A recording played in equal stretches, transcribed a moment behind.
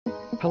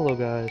Hello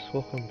guys,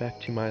 welcome back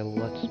to my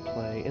Let's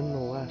Play. In the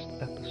last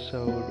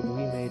episode,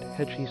 we made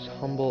Hedgie's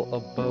humble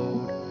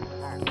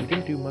abode. We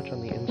didn't do much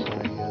on the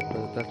inside yet,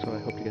 but that's what I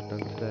hope to get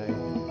done today.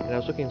 And I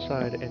was looking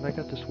inside, and I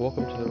got this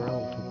Welcome to the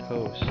Realm from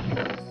Toast.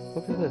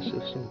 Look at this,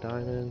 there's some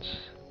diamonds,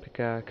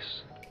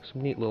 pickaxe,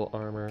 some neat little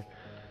armor.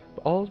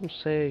 But all of them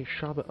say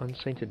Shop at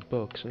Unsainted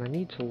Books, and I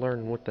need to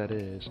learn what that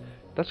is.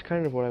 That's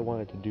kind of what I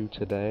wanted to do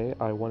today.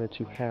 I wanted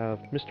to have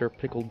Mr.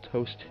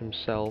 PickledToast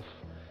himself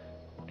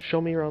show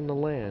me around the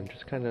land,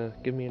 just kind of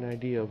give me an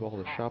idea of all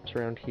the shops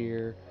around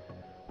here,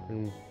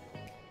 and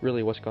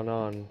really what's going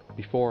on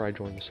before I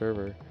join the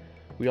server.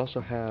 We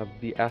also have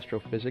the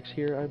astrophysics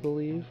here, I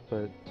believe,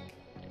 but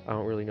I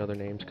don't really know their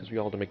names because we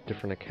all had to make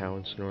different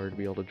accounts in order to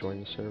be able to join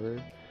the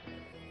server.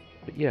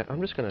 But yeah,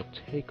 I'm just gonna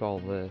take all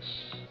this.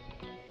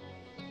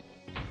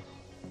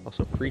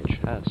 Also, free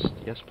chest,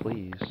 yes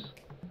please.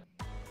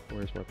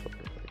 Where's my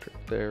player?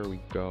 There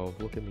we go,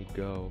 look at me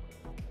go.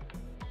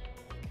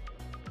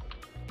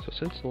 So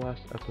since the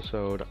last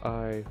episode,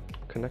 I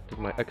connected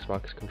my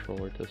Xbox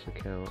controller to this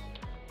account.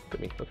 Look at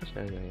me, look how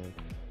snazzy I am.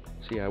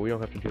 So yeah, we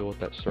don't have to deal with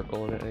that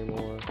circle in it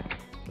anymore,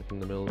 like in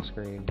the middle of the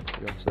screen.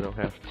 We also don't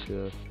have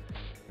to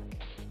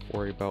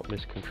worry about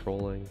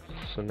miscontrolling.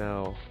 So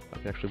now, I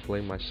can actually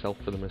blame myself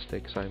for the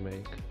mistakes I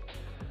make,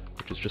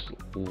 which is just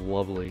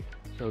lovely.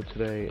 So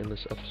today, in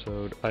this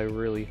episode, I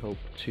really hope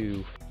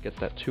to get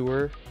that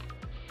tour.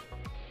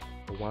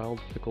 The Wild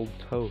Pickled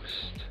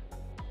Toast.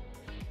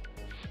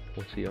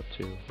 What's he up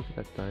to? Look at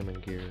that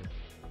diamond gear.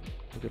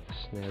 Look at the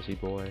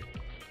snazzy boy.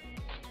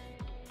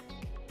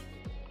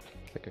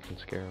 I think I can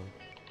scare him.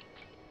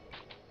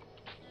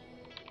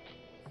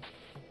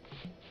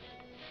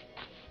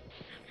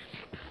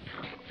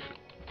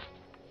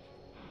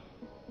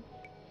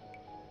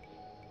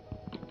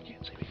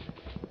 Can't see me.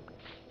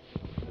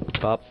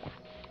 Pop.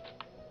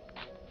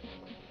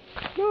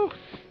 No!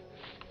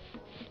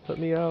 Let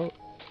me out.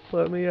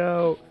 Let me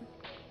out.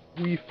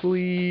 We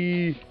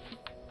flee.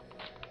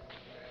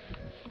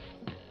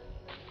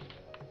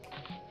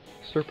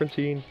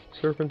 Serpentine,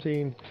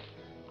 serpentine.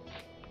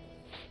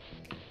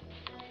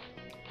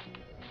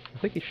 I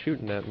think he's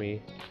shooting at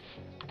me.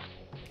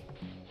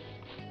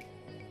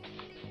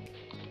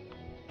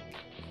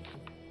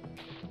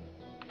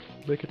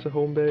 Make it to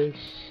home base.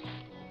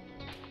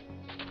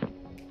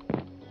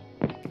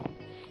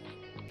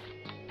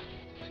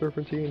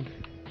 Serpentine.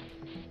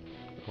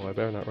 Oh, I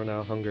better not run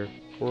out of hunger.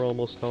 We're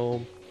almost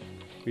home.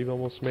 We've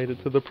almost made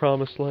it to the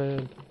promised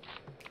land.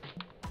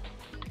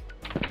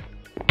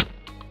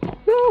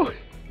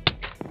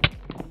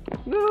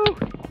 No!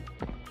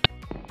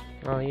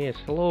 Ah yes,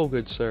 hello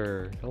good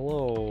sir.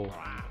 Hello.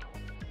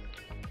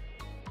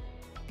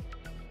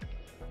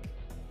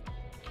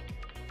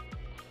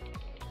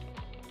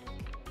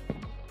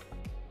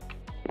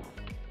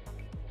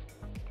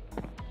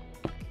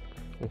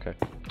 Okay.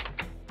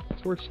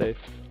 So we're safe.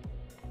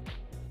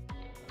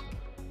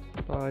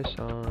 Bye,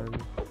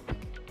 son.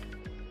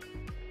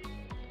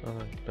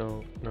 I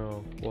don't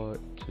know what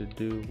to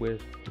do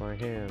with my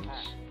hands.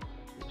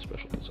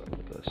 Special design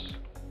with this.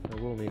 I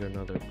will need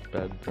another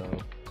bed though.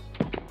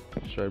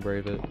 Should I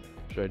brave it?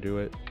 Should I do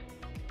it?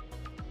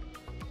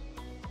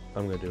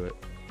 I'm gonna do it.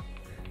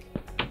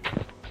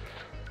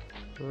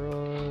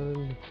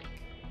 Run.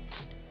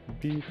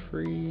 Be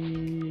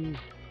free.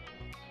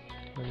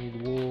 I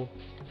need wool.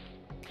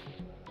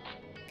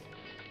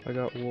 I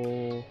got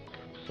wool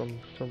from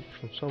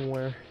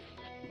somewhere.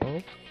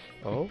 Oh?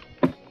 Oh?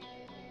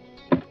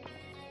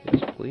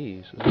 Yes,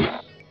 please.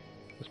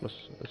 Is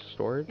this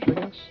storage, I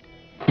guess?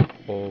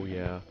 Oh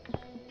yeah.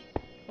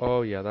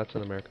 Oh yeah, that's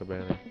an America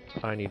banner.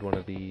 I need one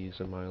of these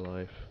in my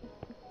life.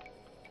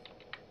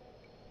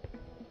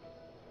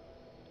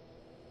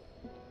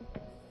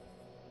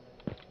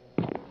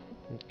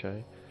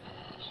 Okay.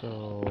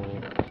 So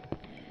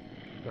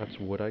that's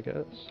wood, I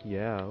guess?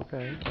 Yeah,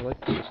 okay. I like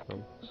the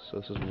system. So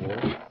this is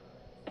wool.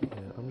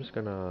 Yeah, I'm just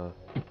gonna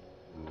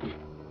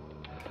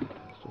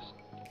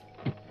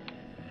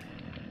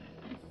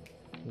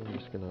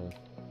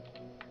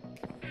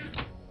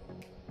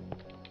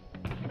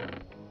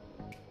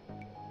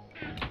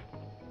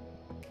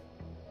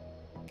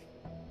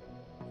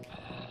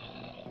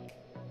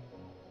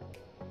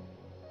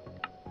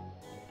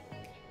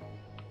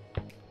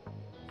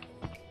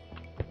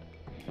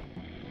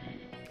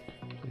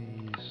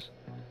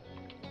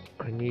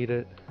I need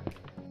it.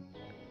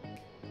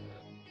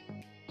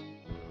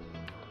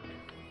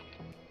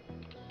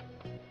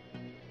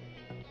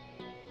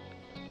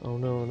 Oh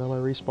no, now my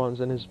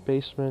respawn's in his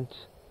basement.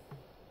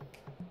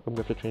 I'm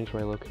gonna have to change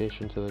my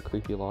location to the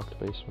creepy locked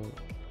basement.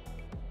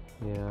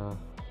 Yeah,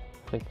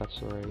 I think that's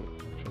the right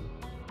option.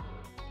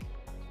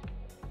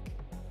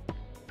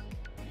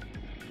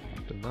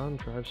 The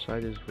non-drive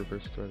side is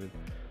reverse threaded.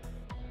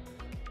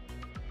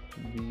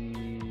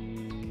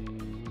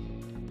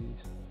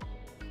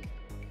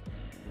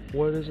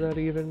 What does that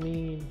even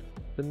mean?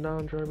 The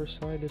non-driver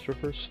side is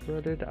reverse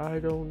threaded? I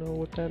don't know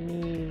what that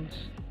means.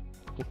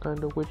 What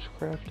kind of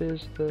witchcraft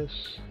is this?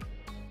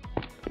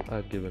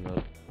 I've given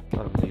up.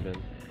 I'm leaving.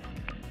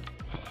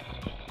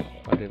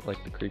 I didn't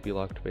like the creepy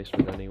locked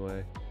basement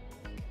anyway.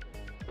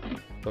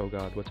 Oh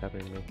god, what's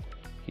happening to me?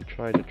 He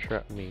tried to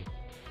trap me,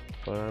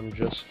 but I'm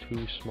just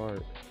too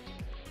smart.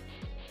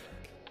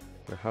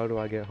 Now how do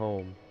I get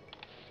home?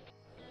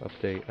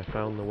 Update, I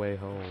found the way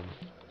home.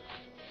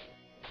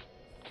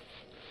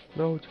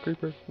 No, it's a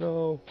creeper.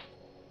 No.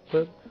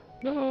 But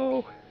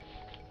no.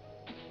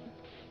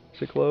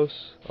 Is it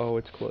close? Oh,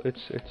 it's close.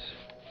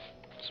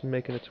 It's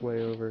making its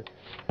way over.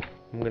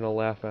 I'm gonna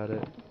laugh at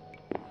it.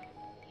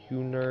 You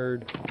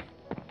nerd.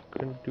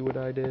 Couldn't do what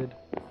I did.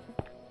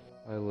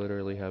 I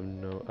literally have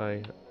no...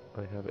 I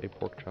have a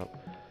pork chop.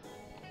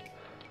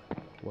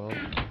 Well,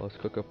 let's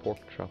cook a pork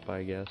chop,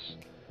 I guess.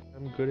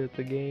 I'm good at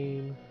the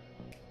game.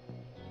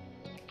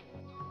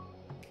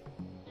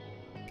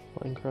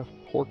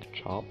 Minecraft pork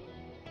chop?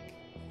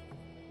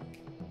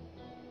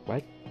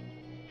 What?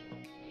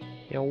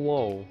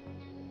 Hello.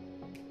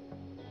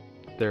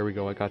 There we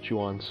go, I got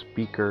you on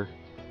speaker.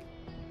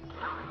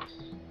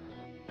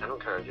 I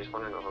don't care, I just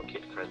want to know how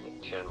kid-friendly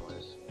the channel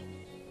is.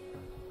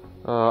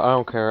 I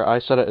don't care. I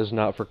said it is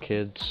not for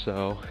kids,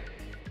 so...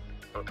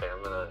 Okay,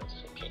 I'm gonna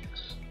speak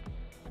this.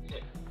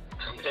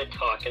 I'm gonna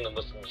talk in the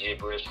most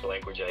gibberish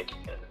language I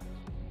can.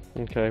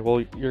 Okay,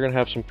 well, you're gonna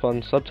have some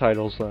fun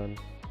subtitles then.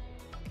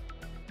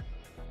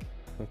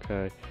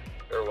 Okay.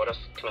 Or what if,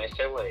 can I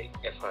say,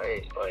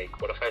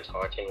 like, what if I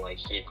talk in, like,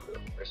 Hebrew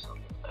or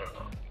something? I don't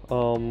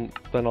know.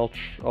 Then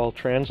I'll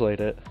translate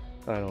it.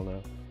 I don't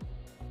know.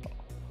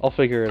 I'll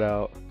figure it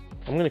out.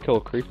 I'm gonna kill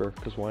a creeper,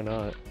 because why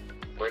not?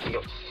 Where'd you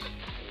go?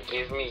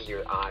 Give me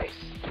your eyes.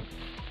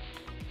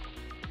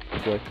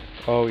 Click.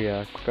 Oh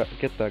yeah,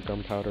 get that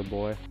gunpowder,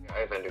 boy. I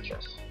have ender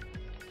chests.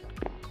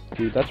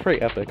 Dude, that's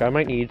pretty epic. I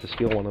might need to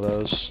steal one of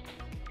those.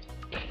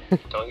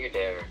 Don't you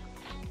dare.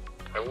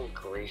 I will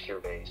grease your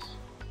base.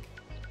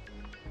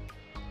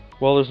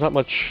 Well, there's not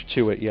much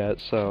to it yet,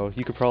 so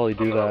you could probably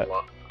do that.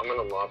 I'm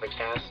gonna lava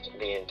cast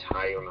the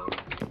entire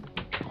mountain.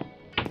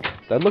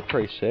 That'd look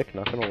pretty sick,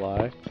 not gonna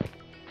lie.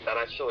 That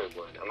actually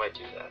would. I might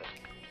do that.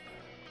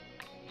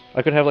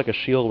 I could have like a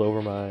shield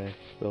over my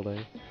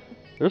building.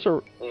 There's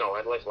a... No,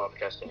 I'd like lava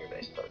cast in your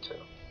base though too.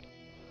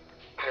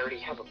 I already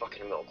have a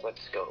bucket of milk.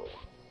 Let's go.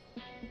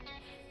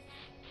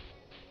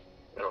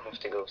 I don't have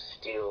to go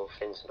steal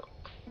Finn's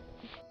milk.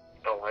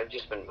 Oh, I've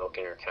just been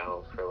milking your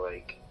cow for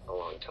like a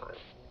long time.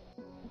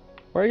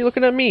 Why are you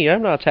looking at me?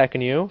 I'm not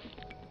attacking you.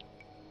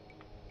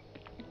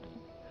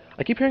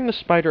 I keep hearing the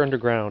spider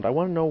underground. I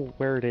want to know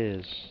where it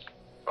is.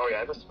 Oh yeah, I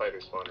have a spider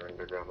spawner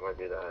underground. I might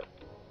do that.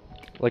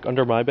 Like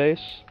under my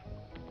base?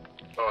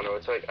 Oh no,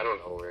 it's like, I don't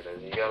know where it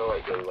is. You gotta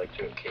like go like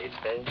to a cave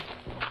thing.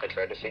 I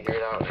tried to figure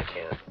it out and I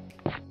can't.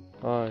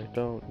 I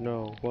don't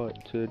know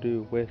what to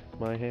do with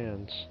my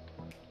hands.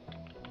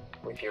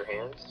 With your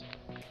hands?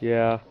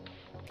 Yeah.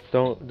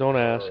 Don't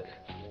ask.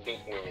 Beat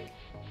me.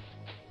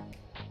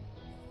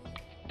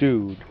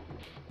 Dude.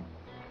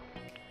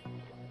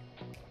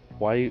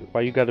 Why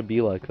you gotta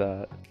be like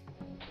that?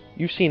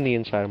 You've seen the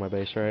inside of my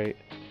base, right?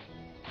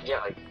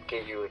 Yeah, I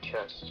gave you a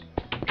chest.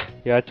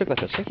 Yeah, I took that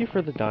chest. Thank you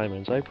for the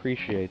diamonds. I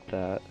appreciate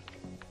that.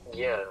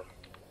 Yeah.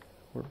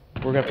 We're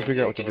gonna have to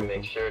figure out what to do.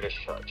 Make sure to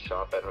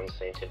shop at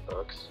Unsainted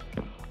Books.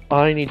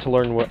 I need to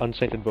learn what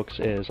Unsainted Books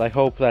is. I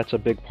hope that's a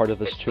big part of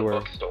this tour.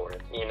 It's the bookstore.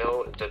 You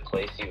know the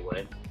place you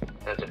went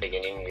at the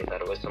beginning? You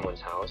thought it was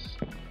someone's house.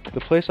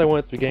 The place I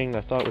went at the beginning,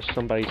 I thought was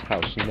somebody's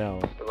house. No.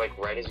 But, like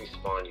right as you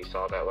spawned, you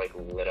saw that like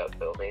lit up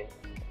building.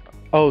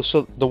 Oh,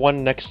 so the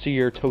one next to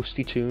your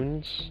Toasty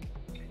Tunes?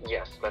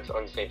 Yes, that's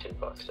Unsainted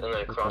Books. And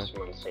then across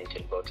from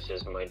Unsainted Books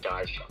is my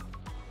dye shop.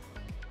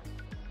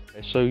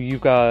 Okay, so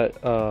you've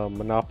got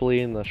Monopoly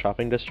in the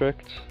shopping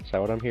district? Is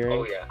that what I'm hearing?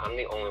 Oh yeah, I'm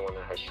the only one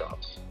that has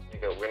shops.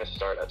 We're gonna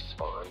start at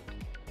spawn.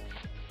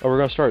 Oh, we're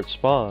gonna start at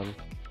spawn.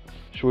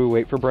 Should we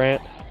wait for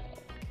Brant?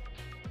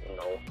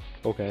 No.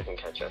 Okay. He can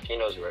catch up. He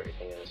knows where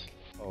everything is.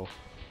 Oh.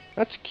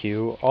 That's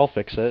cute. I'll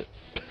fix it.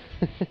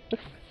 I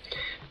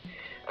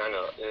don't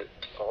know.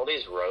 All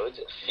these roads,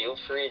 feel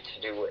free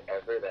to do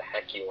whatever the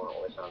heck you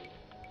want with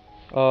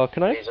them.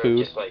 Can I have food?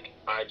 These are just like,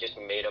 I just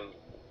made them,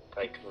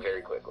 like,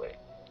 very quickly.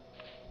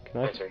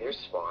 Can I? So here's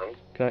spawn.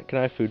 Can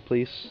I have food,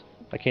 please?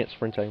 I can't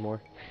sprint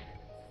anymore.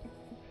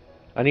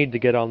 I need to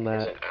get on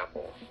that. Here's an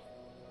apple.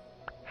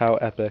 How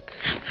epic.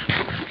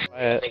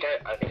 I think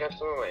I have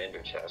some of my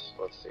ender chests.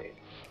 Let's see.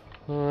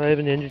 Oh, I have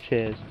an ender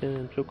chest.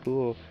 I'm so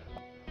cool.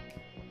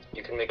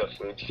 You can make a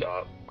food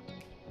shop.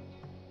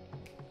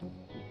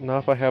 Not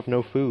if I have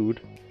no food.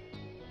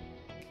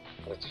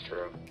 That's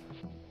true.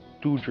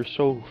 Dude, you're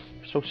so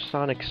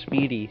Sonic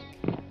speedy.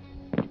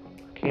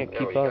 Can't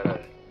keep up.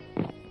 Gotta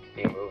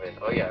be moving.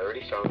 Oh yeah, I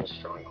already found the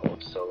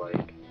stronghold, so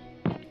like,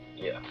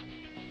 yeah.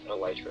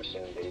 Elytra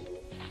soon, baby.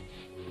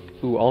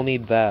 Ooh, I'll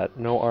need that.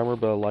 No armor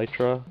but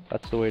Elytra.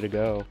 That's the way to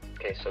go.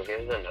 Okay, so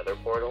here's another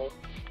portal.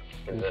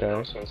 Here's the Okay.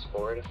 announcements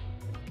board.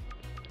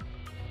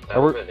 That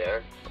Are we- over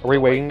there. Are we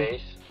the white waiting?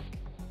 base.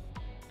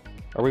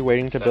 Are we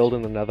waiting to build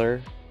in the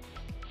Nether?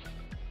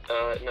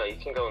 No, you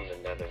can go in the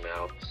Nether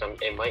now.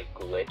 It might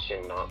glitch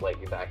and not let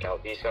you back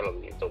out. You just gotta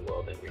leave the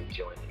world and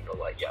rejoin, and it'll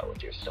let you out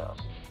with your stuff.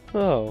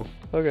 Oh,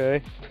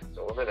 okay.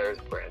 So over there is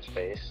branch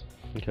base.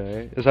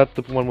 Okay. Is that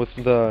the one with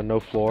the no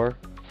floor?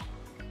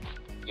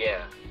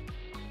 Yeah.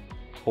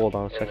 Hold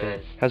on a And second.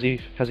 then-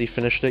 Has he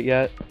finished it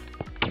yet?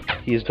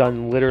 He's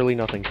done literally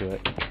nothing to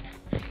it.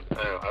 I don't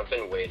know, I've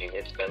been waiting.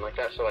 It's been like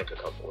that for like a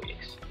couple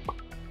weeks.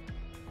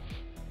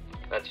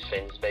 That's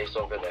Finn's base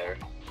over there.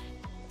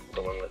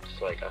 The one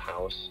that's like a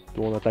house.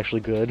 The one that's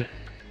actually good.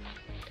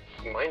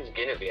 Mine's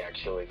gonna be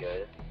actually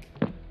good.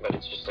 But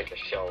it's just like a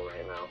shell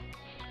right now.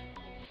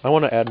 I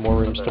want to add more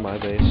rooms to my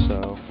base,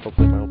 so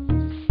hopefully my...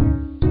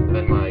 And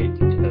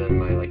then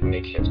my like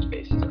makeshift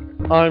base is under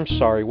there. I'm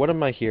sorry, what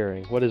am I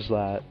hearing? What is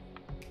that?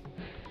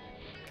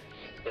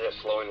 Is it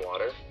flowing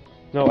water?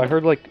 No, I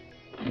heard like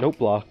note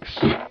blocks.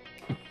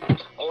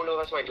 Oh no,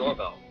 that's my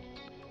doorbell.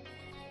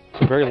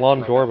 It's a very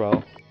long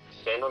doorbell.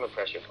 Stand on the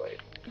pressure plate.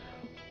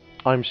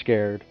 I'm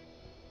scared.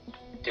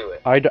 Do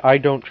it. I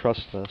don't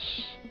trust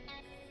this.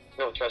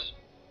 No, trust.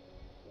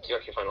 You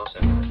actually find last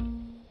time.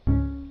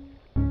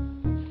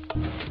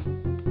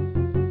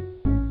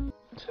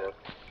 So,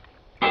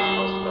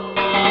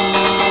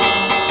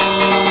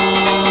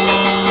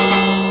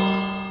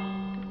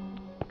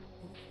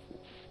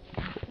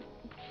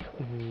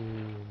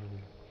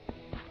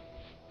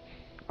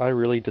 I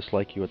really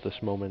dislike you at this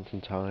moment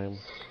in time.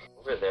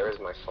 over there is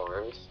my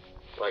farms,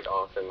 like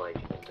off in like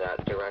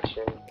that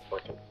direction.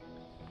 Like,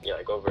 yeah,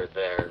 like over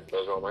there.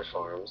 Those are all my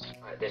farms.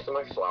 This is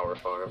my flower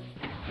farm.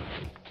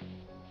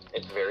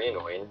 It's very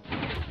annoying.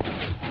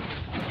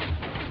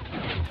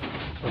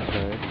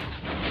 Okay.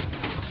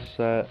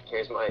 Set.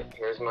 Here's my.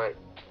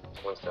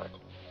 One sec.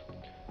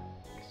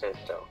 Stand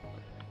still.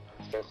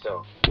 Stand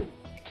still.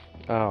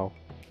 Ow.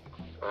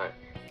 Alright.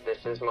 This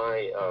is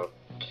my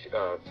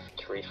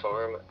tree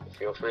farm.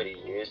 Feel free to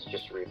use.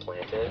 Just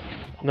replant it.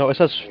 No, it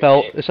says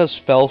fell. It says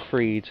fell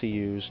free to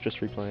use. Just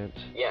replant.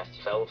 Yes,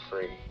 fell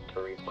free to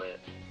replant.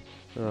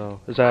 Oh,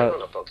 is I that? don't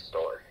know if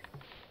bookstore.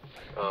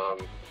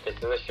 This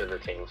is a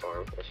sugarcane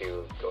farm. If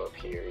you go up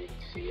here, you can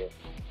see it.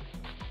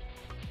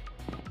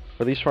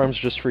 Are these farms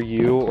just for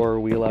you, or are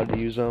we allowed to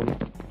use them?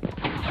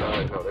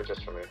 No, they're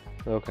just for me.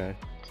 Okay.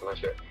 I'm not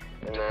sure.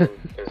 And then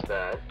there's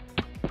that.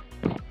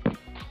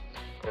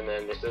 And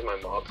then this is my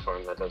mob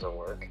farm that doesn't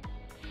work.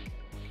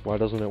 Why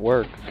doesn't it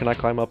work? Can I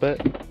climb up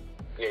it?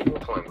 Yeah, you can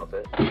climb up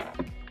it.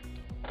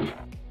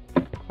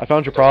 I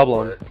found your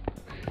problem.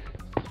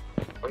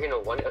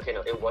 Okay,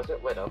 no, it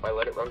wasn't lit up. I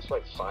let it run for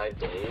like 5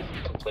 days,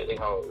 completely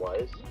how it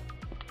was,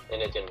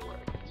 and it didn't work.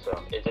 So,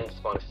 it didn't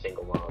spawn a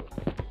single mob.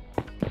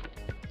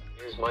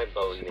 Here's my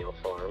bone meal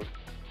farm.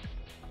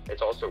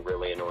 It's also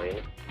really annoying.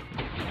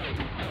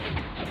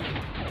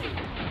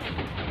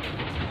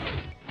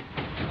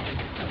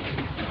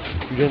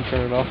 You didn't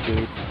turn it off,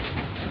 dude.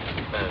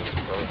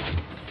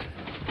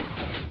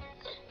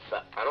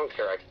 But I don't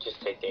care, I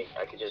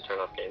could just turn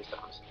off game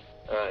sounds.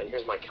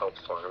 Here's my kelp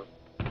farm.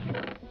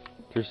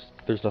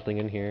 There's nothing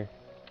in here.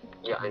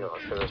 Yeah, I know,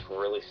 because it's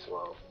really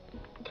slow.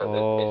 Because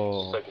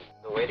Oh. it's like,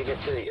 the way to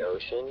get to the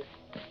ocean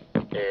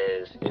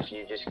is if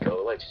you just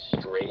go like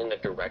straight in the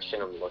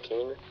direction I'm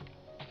looking,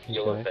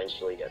 you'll Okay.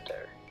 eventually get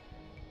there.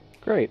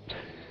 Great.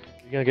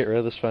 You gonna get rid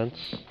of this fence?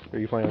 Or are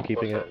you planning on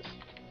keeping What it?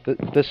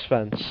 fence? This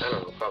fence. I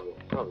don't know,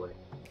 probably.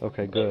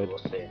 Okay, Maybe good. we'll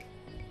see.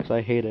 'Cause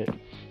I hate it.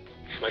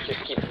 Might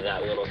just keep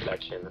that little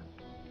section.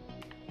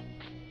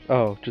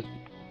 Oh,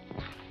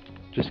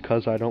 just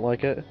 'cause I don't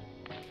like it?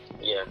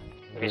 Yeah.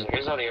 Okay, so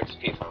here's how the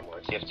XP farm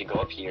works. You have to go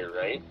up here,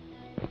 right?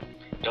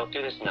 Don't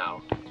do this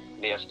now.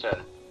 You have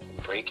to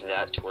break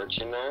that torch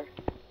in there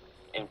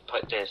and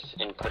put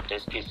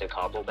this piece of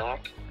cobble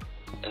back,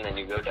 and then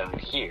you go down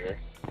here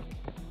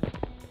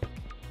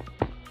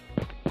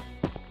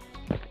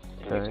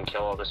and you can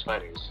kill all the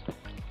spiders.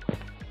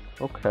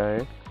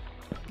 Okay.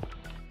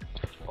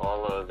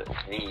 All of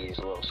these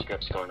little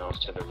strips going off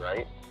to the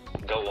right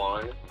go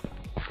on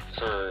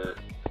for,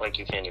 like,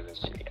 you can't even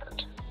see the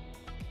end.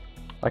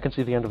 I can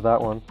see the end of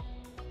that one.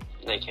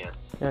 They can't.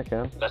 Yeah, I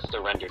can. That's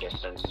the render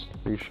distance.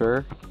 Are you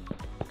sure?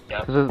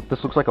 Yep. Because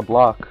this looks like a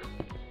block.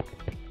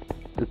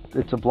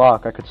 It's a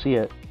block. I could see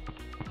it.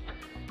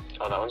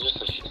 Oh, that one's just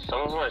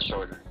some of them are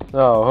shorter.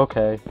 Oh,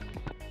 okay.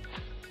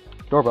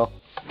 Doorbell.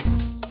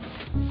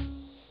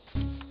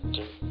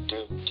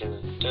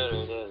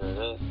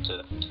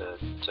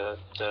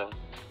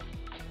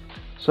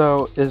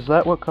 So, is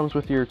that what comes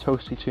with your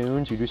Toasty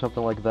Tunes? You do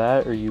something like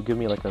that, or you give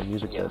me like a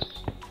music Yes.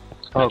 list?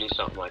 I Oh, do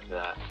something like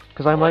that.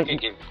 because I might could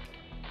give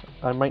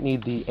I might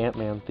need the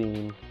Ant-Man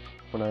theme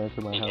when I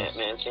enter my the house.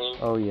 Ant-Man theme.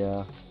 Oh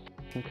yeah.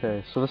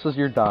 Okay, so this is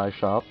your dye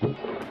shop.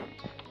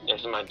 This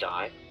is my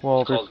dye.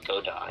 Well, It's there's called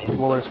Go Dye.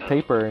 there's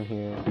paper in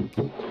here.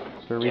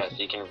 So Yes,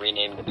 you can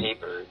rename the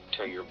paper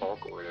to your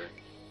bulk order.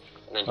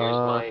 And then here's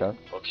my okay.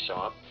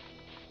 bookshop.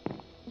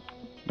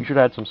 You should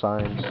add some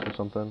signs or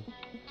something.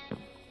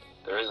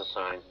 There is a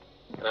sign.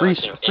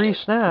 Free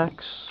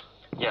snacks.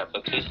 Yeah,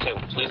 but please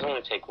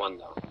only take one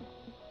though.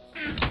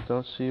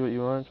 Don't see what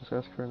you want, just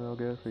ask for and I'll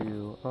get it for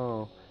you.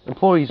 Oh.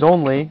 Employees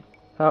only?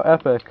 How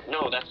epic. No,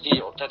 I'm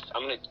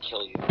gonna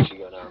kill you if you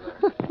go down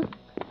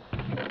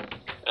there.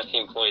 That's the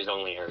employees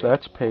only area.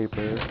 That's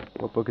paper.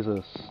 What book is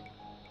this?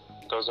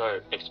 Those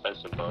are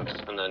expensive books,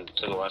 and then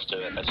to the left of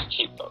it, that's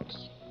cheap books.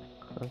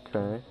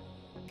 Okay.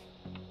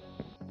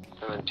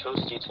 And then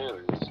Toasty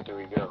Tunes, here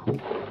we go.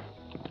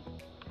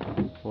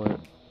 What?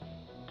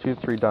 2,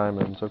 3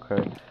 diamonds,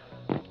 okay.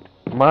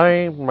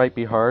 Mine might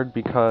be hard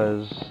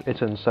because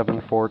it's in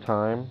 7/4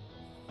 time.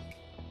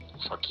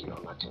 Fuck you,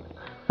 I'm not doing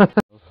that.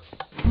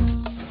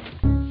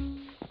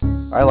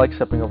 I like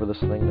stepping over this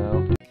thing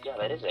now. Yeah,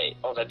 that is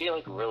that'd be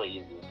like really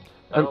easy.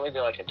 That'd only be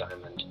like a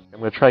diamond. I'm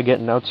gonna try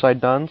getting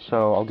outside done,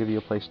 so I'll give you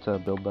a place to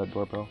build that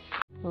doorbell.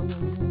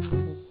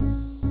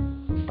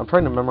 I'm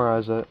trying to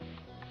memorize it.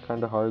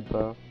 Kinda hard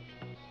though.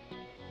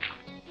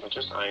 It's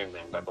just Iron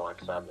Man by Black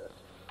Sabbath.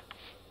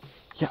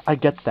 Yeah, I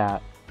get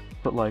that.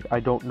 But like, I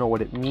don't know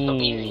what it So easy,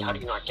 means. how do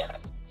you not get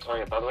it?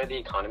 Sorry, by the way, the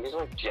economy's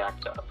like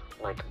jacked up.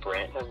 Like,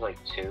 Brant has like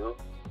 2.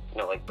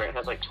 No, like, Brant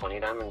has like 20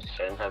 diamonds,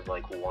 Finn has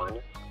like 1.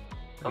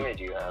 How many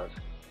do you have?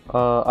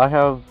 I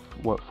have,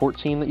 what,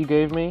 14 that you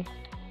gave me?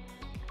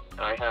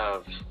 I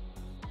have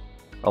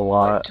A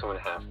lot.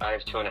 like 2.5. I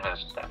have 2.5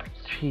 stacks.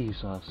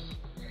 Jesus.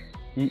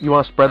 You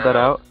want to spread that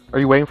out? Or are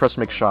you waiting for us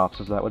to make shops?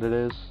 Is that what it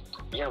is?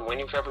 Yeah, I'm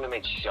waiting for everyone to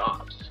make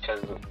shops,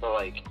 because,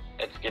 like,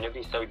 it's gonna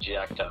be so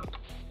jacked up.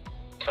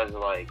 Because,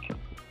 like,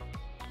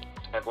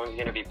 everyone's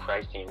gonna be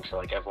pricing for,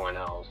 like, everyone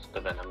else,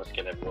 but then I'm just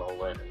gonna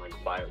roll in and, like,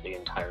 buy the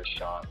entire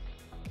shop.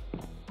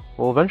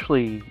 Well,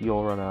 eventually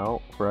you'll run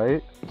out,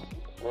 right?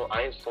 Well,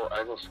 I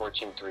have a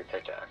Fortune 3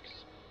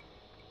 pickaxe.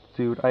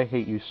 Dude, I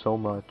hate you so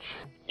much.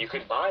 You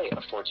could buy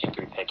a Fortune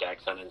 3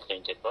 pickaxe on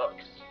Enchanted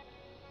Books.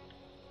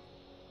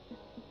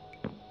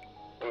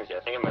 Let me see, I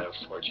think I might have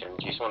Fortune.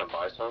 Do you just want to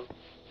buy some?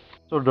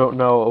 So don't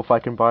know if I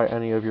can buy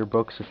any of your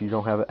books if you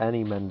don't have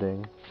any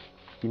mending.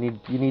 You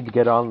need to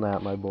get on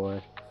that, my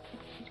boy.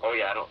 Oh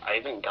yeah, I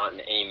haven't gotten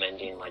any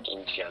mending, like,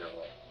 in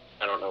general.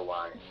 I don't know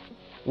why.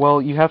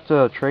 Well, you have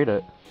to trade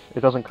it. It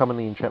doesn't come in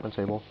the enchantment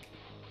table.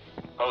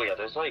 Oh yeah,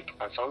 there's like,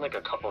 I found like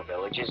a couple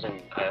villages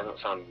and I haven't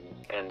found,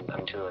 and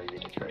I'm too lazy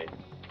to trade.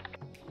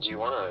 Do you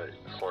want a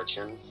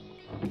Fortune?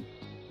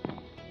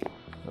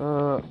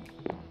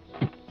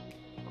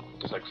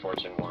 Just like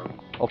Fortune 1.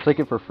 I'll take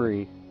it for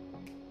free.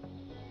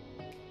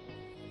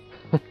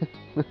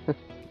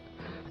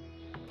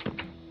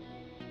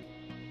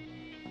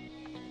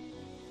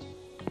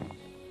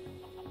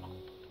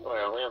 Oh,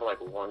 I only have like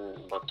one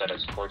book that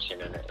has Fortune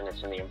in it, and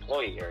it's in the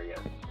employee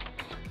area.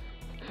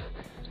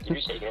 Did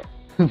you take it?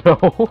 No,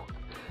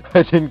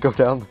 I didn't go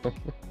down there.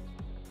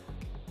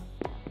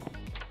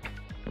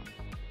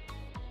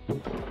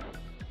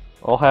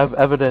 I'll have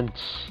evidence.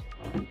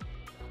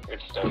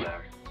 It's still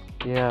there.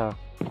 Yeah.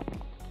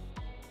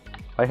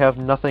 I have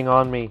nothing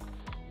on me.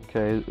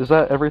 Okay, is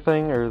that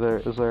everything, or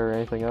is there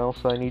anything else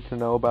I need to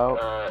know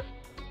about?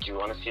 Do you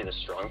want to see the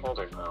stronghold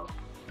or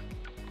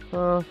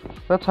no?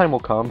 That time will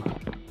come.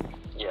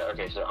 Yeah,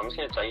 okay, so I'm just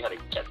gonna tell you how to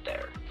get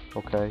there.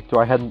 Okay.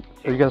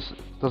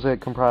 Does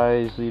it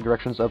comprise the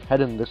directions of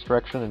head in this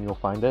direction and you'll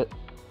find it?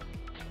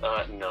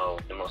 No,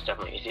 most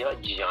definitely. You see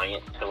that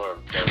giant pillar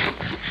of dirt?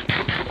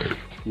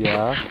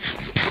 Yeah.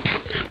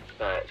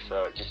 Alright,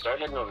 so just start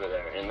heading over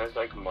there, and there's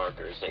like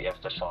markers that you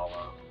have to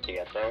follow to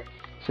get there.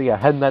 So yeah,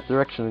 head in that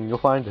direction and you'll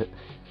find it.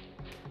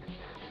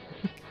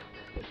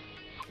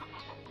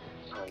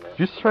 Did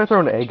you just try to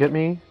throw an egg at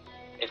me?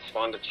 It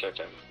spawned a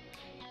chicken.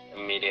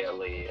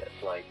 Immediately,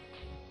 like,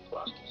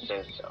 left.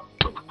 Say so.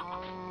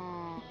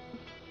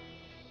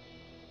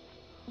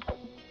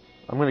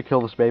 I'm gonna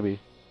kill this baby.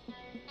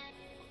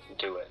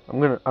 Do it. I'm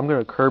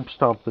gonna curb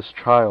stomp this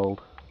child.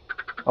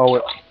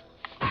 Oh,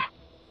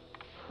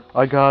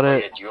 I got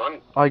it.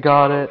 I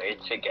got it.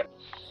 Wait to get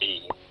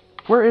C.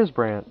 Where is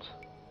Brant?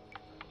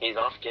 He's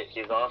off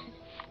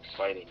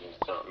fighting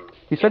something.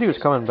 He said he was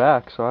coming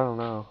back, so I don't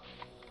know.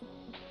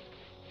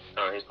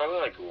 Oh, he's probably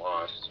like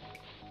lost.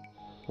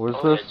 What is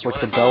Oh, this? yeah,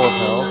 Like the Bell of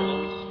Hell?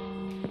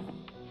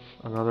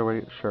 Another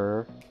way,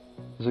 sure.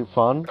 Is it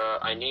fun?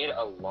 I need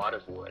a lot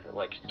of wood,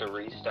 like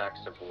 3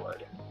 stacks of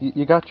wood.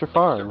 You got your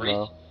farm,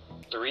 though.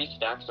 3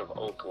 stacks of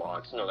oak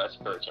logs. No, that's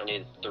birch. I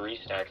need 3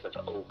 stacks of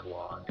oak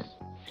logs.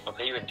 I'll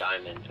pay you a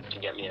diamond to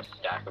get me a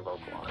stack of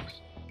oak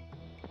logs.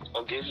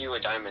 I'll give you a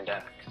diamond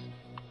axe.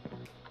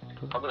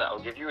 How about that? I'll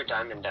give you a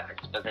diamond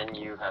axe, but then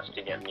you have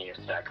to get me a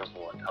stack of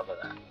wood. How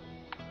about that?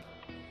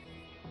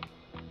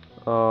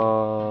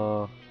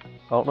 I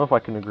don't know if I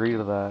can agree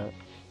to that.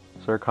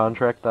 Is there a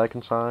contract that I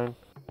can sign?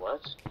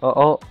 What?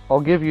 I'll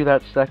give you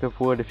that stack of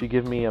wood if you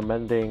give me a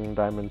mending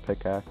diamond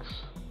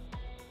pickaxe.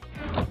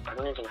 I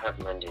don't even have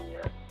mending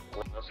yet.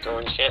 Let's go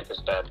enchant this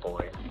bad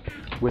boy.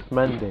 With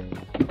mending.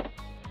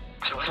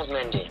 I don't have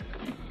mending.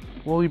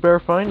 Well, you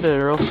better find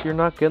it, or else you're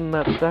not getting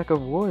that stack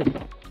of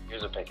wood.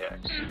 Here's a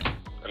pickaxe.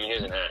 I mean,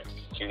 here's an axe.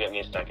 You get me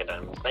a stack of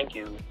diamonds. Thank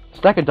you.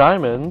 Stack of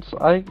diamonds?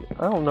 I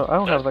don't know. I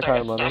don't have that kind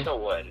of money. A stack of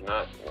wood,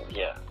 not,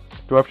 yeah.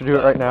 Do I have to do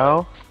it right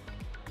now?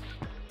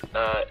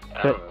 I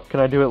don't know. Can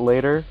I do it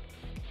later?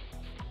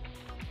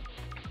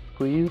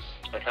 Please?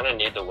 I kind of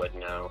need the wood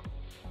now.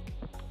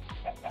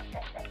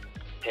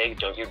 Pig,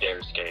 don't you dare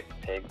escape.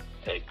 Pig,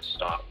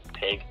 stop.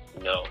 Pig,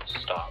 no,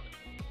 stop.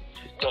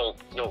 Don't.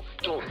 No,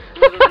 don't.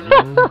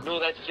 No,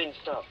 that's Finn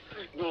stuff.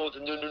 No.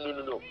 Don't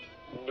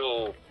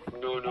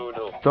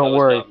That was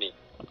worry. not me.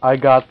 I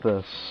got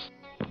this.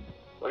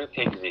 What do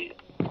pigs eat?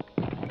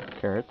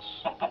 Carrots.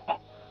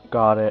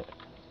 Got it.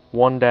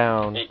 One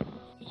down. Hey,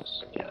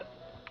 yeah.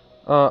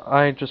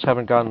 I just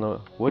haven't gotten the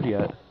wood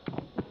yet.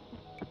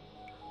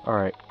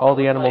 Alright, all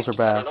the animals are I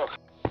back. don't know.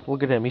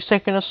 Look at him, he's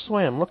taking a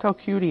swim. Look how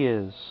cute he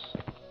is.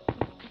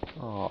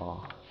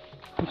 Aw.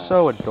 He's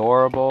so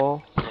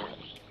adorable.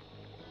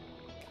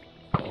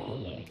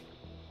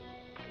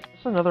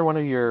 That's another one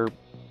of your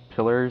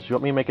pillars. You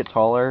want me to make it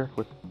taller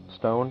with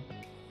stone?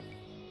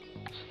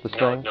 This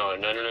thing? No.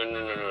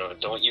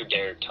 Don't you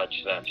dare touch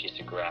that piece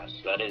of grass.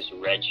 That is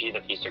Reggie,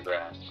 the piece of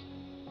grass.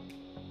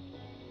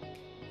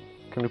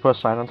 Can we put a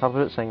sign on top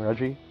of it saying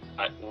Reggie?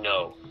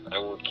 No. I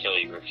will kill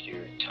you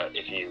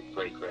if you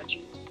break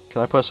Reggie.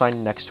 Can I put a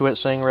sign next to it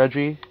saying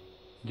Reggie?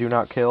 Do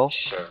not kill?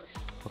 Sure.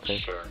 Okay.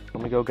 Sure.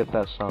 Let me go get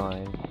that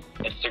sign.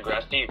 It's the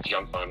grass that you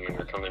jump on when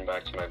you're coming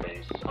back to my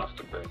base off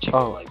the bridge.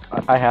 Oh, Like,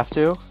 I have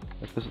to?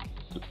 Like this,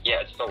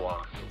 yeah, it's the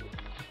law.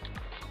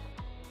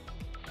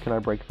 can I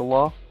break the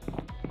law?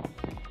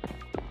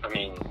 I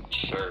mean,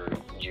 sure,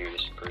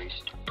 Judas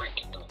Priest,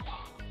 breaking the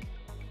law.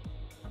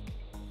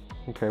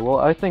 Okay, well,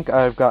 I think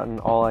I've gotten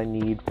all I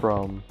need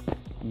from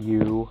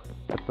you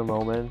at the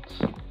moment.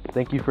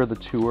 Thank you for the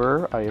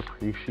tour. I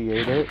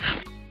appreciate it.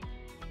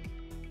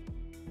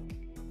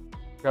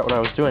 Forgot what I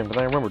was doing, but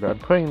then I remembered I'm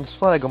putting this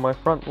flag on my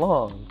front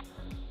lawn.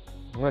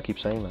 I'm gonna keep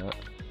saying that.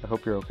 I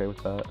hope you're okay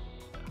with that.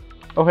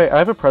 Oh, hey, I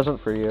have a present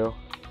for you.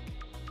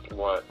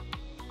 What?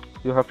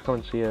 You'll have to come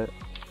and see it.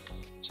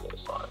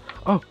 It's fine.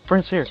 Oh,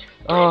 Brent's here.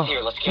 Brent's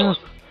here, let's kill him.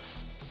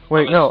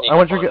 Wait, I'm no, gonna I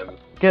want sneak your up on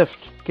him. gift.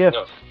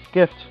 No.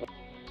 Gift.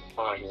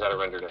 Oh, he's at a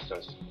render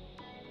distance.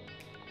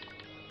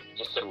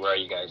 Just said, where are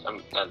you guys? I'm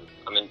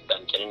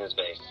getting his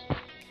base.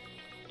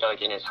 Get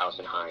like in his house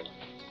and hide.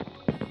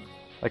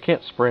 I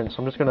can't sprint, so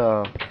I'm just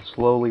gonna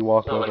slowly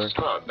walk No, over. let's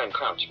crouch. Ben,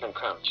 crouch.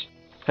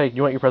 Hey,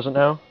 you want your present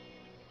now?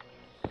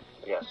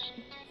 Yes.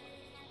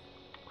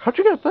 How'd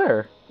you get up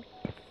there?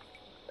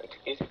 It's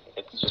easy.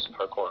 It's just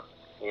parkour.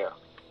 Yeah.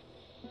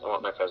 I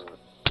want my present.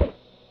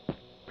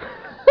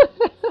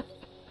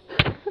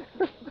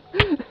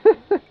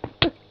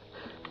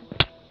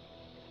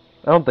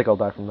 I don't think I'll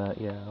die from that.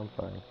 Yeah, I'm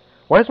fine.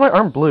 Why is my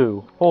arm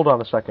blue? Hold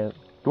on a second.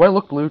 Do I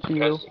look blue to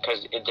you?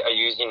 Because are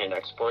you using an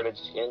exported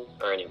skin?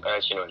 Or an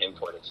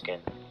imported skin?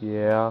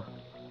 Yeah.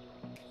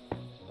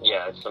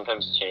 Yeah, it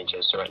sometimes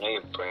changes. So right now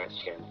you have brand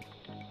skin.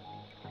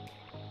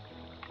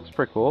 That's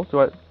pretty cool. Do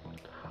I...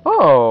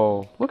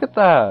 Oh! Look at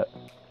that!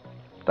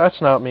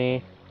 That's not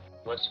me.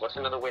 What's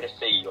another way to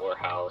say your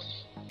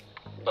house?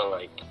 But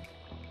like,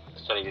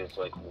 study is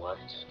like what?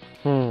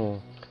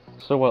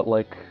 So what,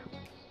 like...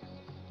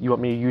 You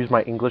want me to use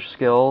my English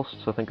skills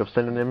to think of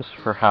synonyms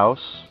for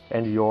house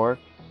and your?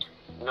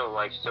 No,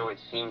 like, so it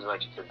seems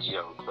like it's a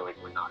joke, but like,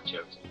 we're not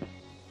joking.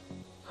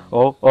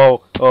 Oh,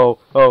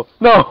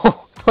 no!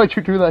 Why'd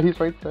you do that? He's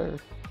right there.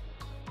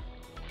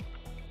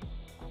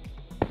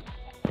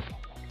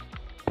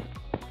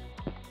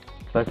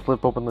 Can I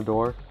flip open the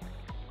door?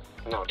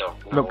 No,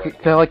 don't. No, wait.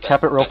 can I like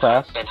tap it real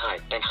fast? Ben,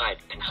 hide.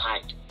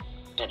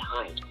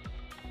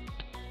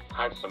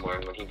 Hide somewhere,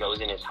 and when he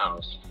goes in his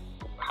house,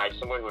 hide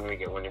somewhere when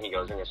he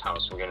goes in his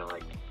house, we're gonna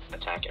like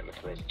attack him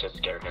to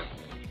scare him.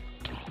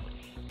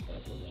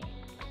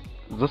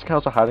 Does this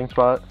count as a hiding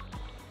spot?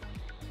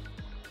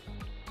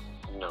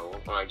 No,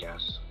 well, I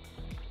guess.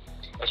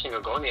 Actually,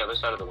 no, go on the other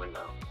side of the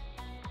window.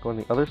 Go on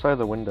the other side of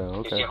the window, You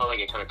okay. see how like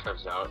it kind of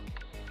curves out?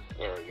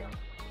 Yeah, there you go.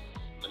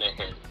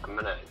 I'm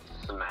gonna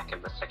smack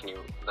him the second he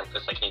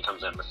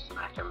comes in, I'm gonna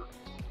smack him.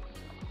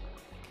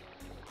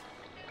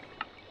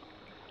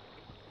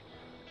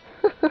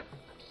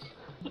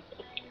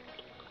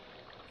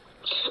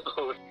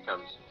 Oh, here he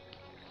comes.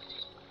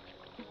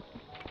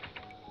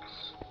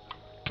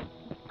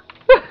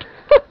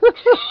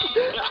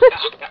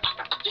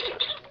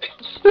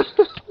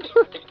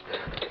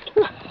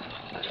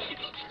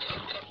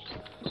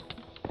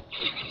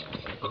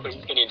 Oh,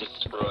 he's getting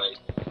destroyed.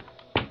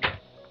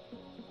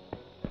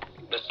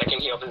 The second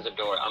he opens the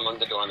door, I'm on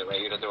the door on the right,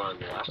 you're the door on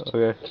the left.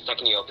 Okay. The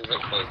second he opens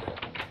it, close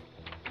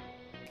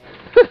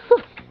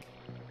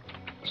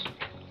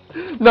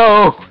it.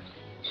 No!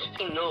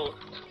 No.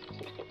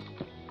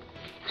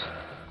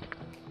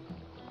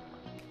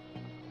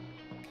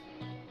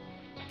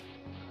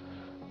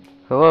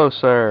 Hello,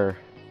 sir.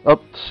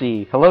 Up,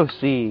 C. Hello,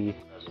 C.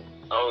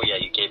 Oh yeah,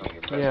 you gave me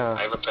your present. Yeah.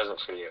 I have a present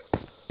for you.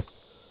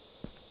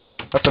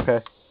 That's okay.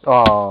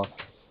 Aw.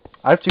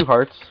 I have 2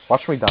 hearts.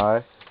 Watch me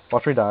die.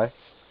 Watch me die.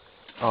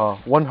 Aw,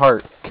 1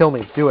 heart. Kill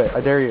me. Do it.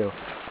 I dare you.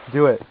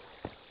 Do it.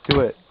 Do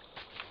it.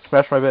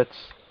 Smash my bits.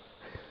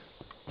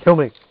 Kill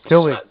me.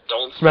 Kill me.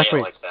 Don't Smack say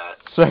me. it like that.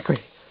 Smack me.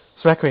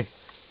 Smack me.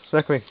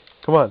 Smack me.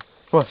 Come on.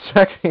 Come on.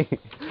 Smack me.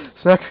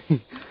 Smack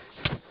me.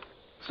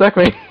 Smack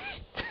me.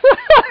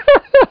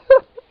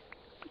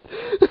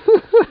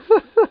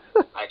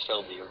 I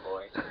killed you,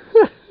 boy.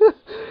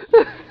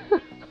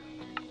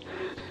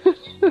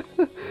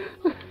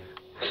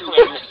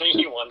 I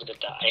knew you wanted to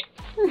die.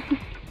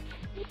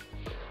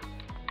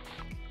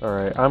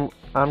 Alright,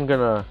 I'm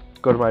gonna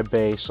go to my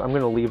base. I'm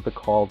gonna leave the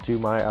call, do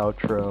my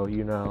outro,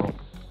 you know.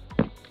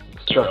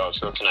 Your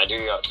outro. Can I do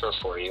your outro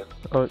for you?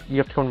 Oh, you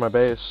have to come to my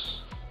base.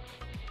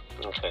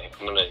 Okay,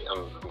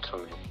 I'm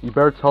coming. You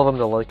better tell them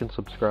to like and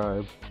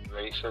subscribe. You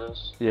ready for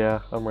this?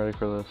 Yeah, I'm ready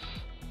for this.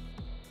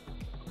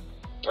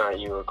 Alright,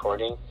 you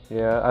recording?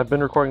 Yeah, I've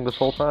been recording this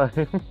whole time.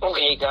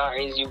 Okay,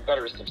 guys, you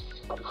better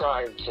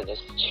subscribe to this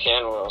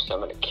channel or else I'm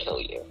gonna kill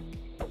you.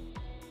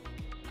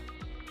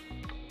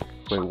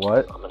 Wait,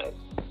 what?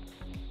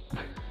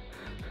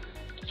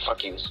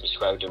 Fuck you,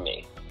 subscribe to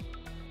me.